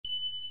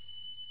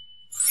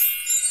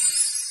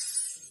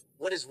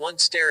What is 1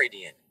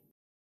 steradian?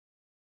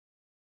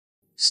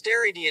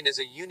 Steradian is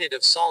a unit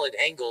of solid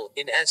angle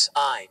in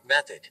SI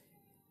method.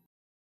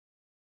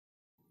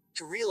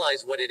 To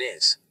realize what it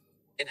is,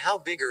 and how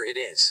bigger it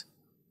is,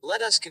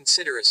 let us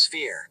consider a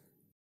sphere.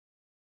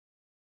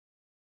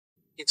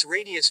 Its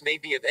radius may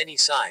be of any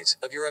size,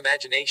 of your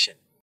imagination.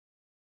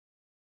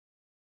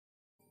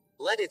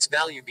 Let its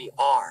value be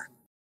r.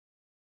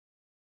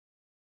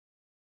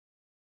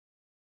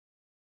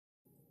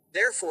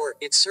 Therefore,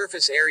 its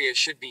surface area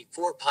should be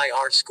 4 pi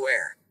r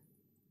square,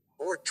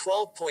 or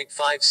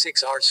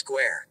 12.56 r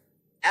square,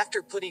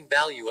 after putting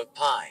value of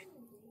pi,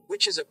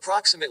 which is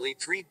approximately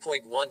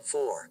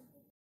 3.14.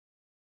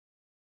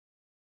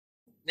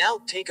 Now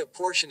take a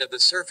portion of the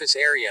surface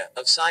area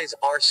of size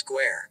r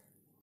square.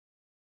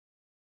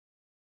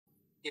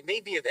 It may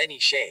be of any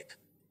shape,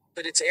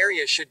 but its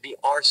area should be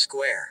r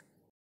square.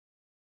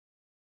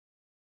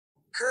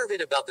 Curve it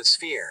about the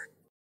sphere.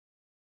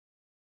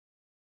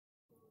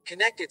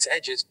 Connect its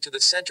edges to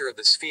the center of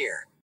the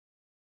sphere.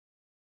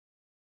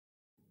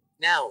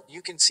 Now,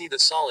 you can see the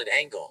solid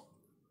angle,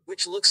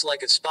 which looks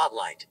like a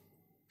spotlight,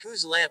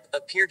 whose lamp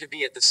appear to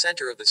be at the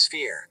center of the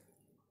sphere.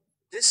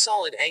 This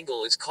solid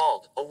angle is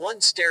called a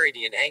 1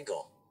 steradian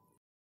angle.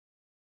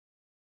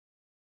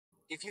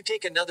 If you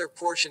take another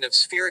portion of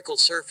spherical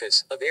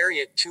surface of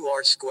area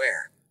 2r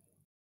square,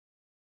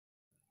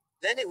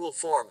 then it will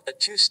form a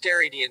 2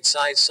 steradian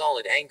size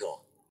solid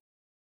angle.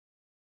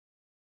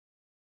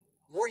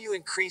 More you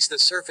increase the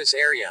surface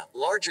area,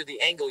 larger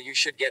the angle you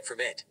should get from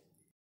it.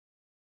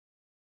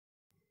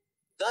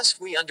 Thus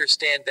we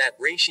understand that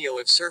ratio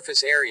of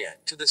surface area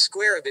to the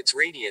square of its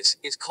radius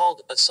is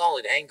called a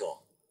solid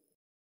angle.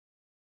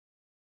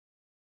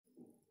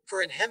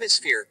 For an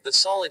hemisphere, the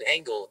solid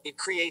angle it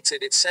creates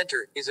at its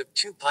center is of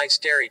 2 pi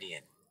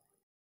steradian.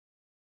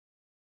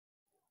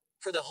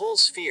 For the whole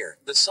sphere,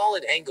 the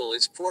solid angle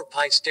is 4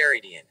 pi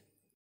steradian.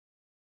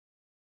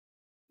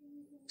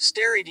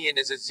 Steradian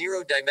is a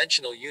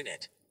zero-dimensional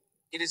unit.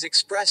 It is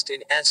expressed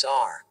in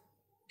SR,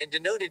 and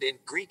denoted in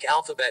Greek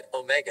alphabet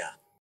omega.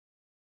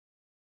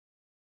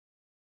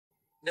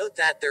 Note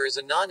that there is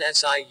a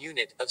non-SI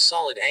unit of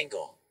solid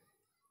angle.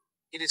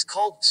 It is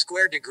called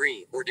square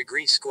degree or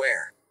degree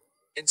square,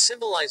 and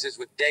symbolizes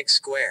with deg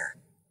square,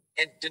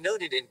 and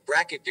denoted in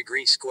bracket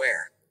degree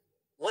square.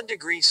 1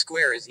 degree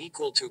square is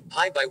equal to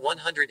pi by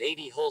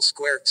 180 whole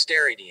square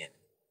steradian,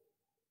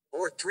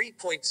 or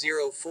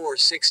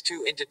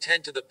 3.0462 into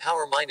 10 to the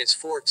power minus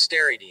 4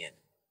 steradian.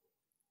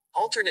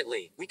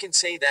 Alternately, we can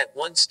say that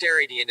 1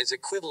 steradian is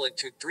equivalent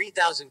to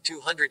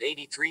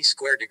 3283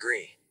 square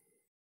degree.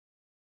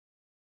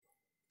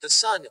 The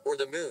sun, or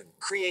the moon,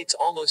 creates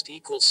almost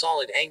equal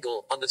solid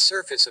angle on the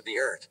surface of the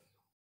earth.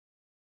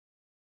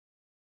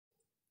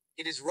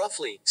 It is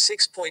roughly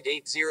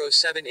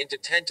 6.807 into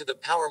 10 to the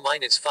power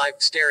minus 5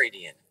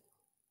 steradian,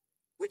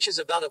 which is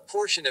about a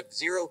portion of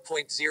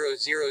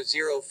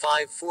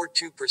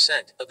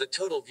 0.000542% of the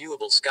total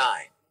viewable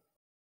sky.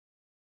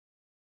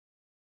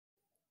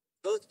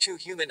 Both two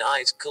human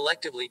eyes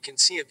collectively can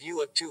see a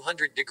view of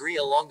 200 degree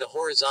along the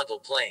horizontal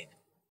plane,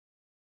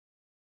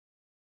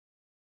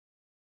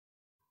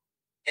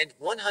 and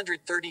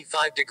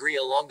 135 degree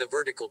along the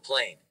vertical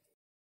plane.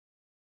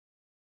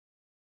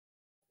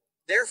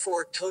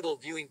 Therefore, total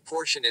viewing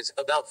portion is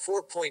about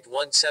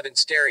 4.17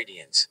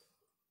 steradians,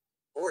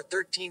 or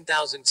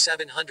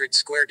 13,700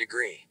 square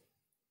degree.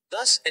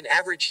 Thus, an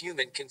average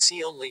human can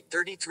see only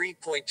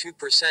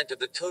 33.2% of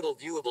the total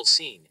viewable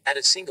scene at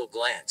a single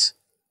glance.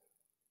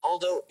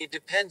 Although, it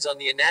depends on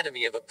the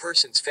anatomy of a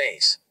person's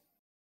face.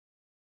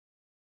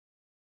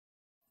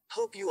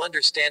 Hope you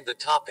understand the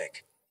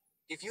topic.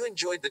 If you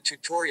enjoyed the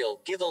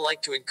tutorial, give a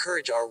like to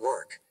encourage our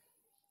work.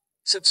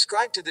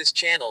 Subscribe to this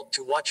channel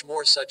to watch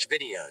more such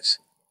videos.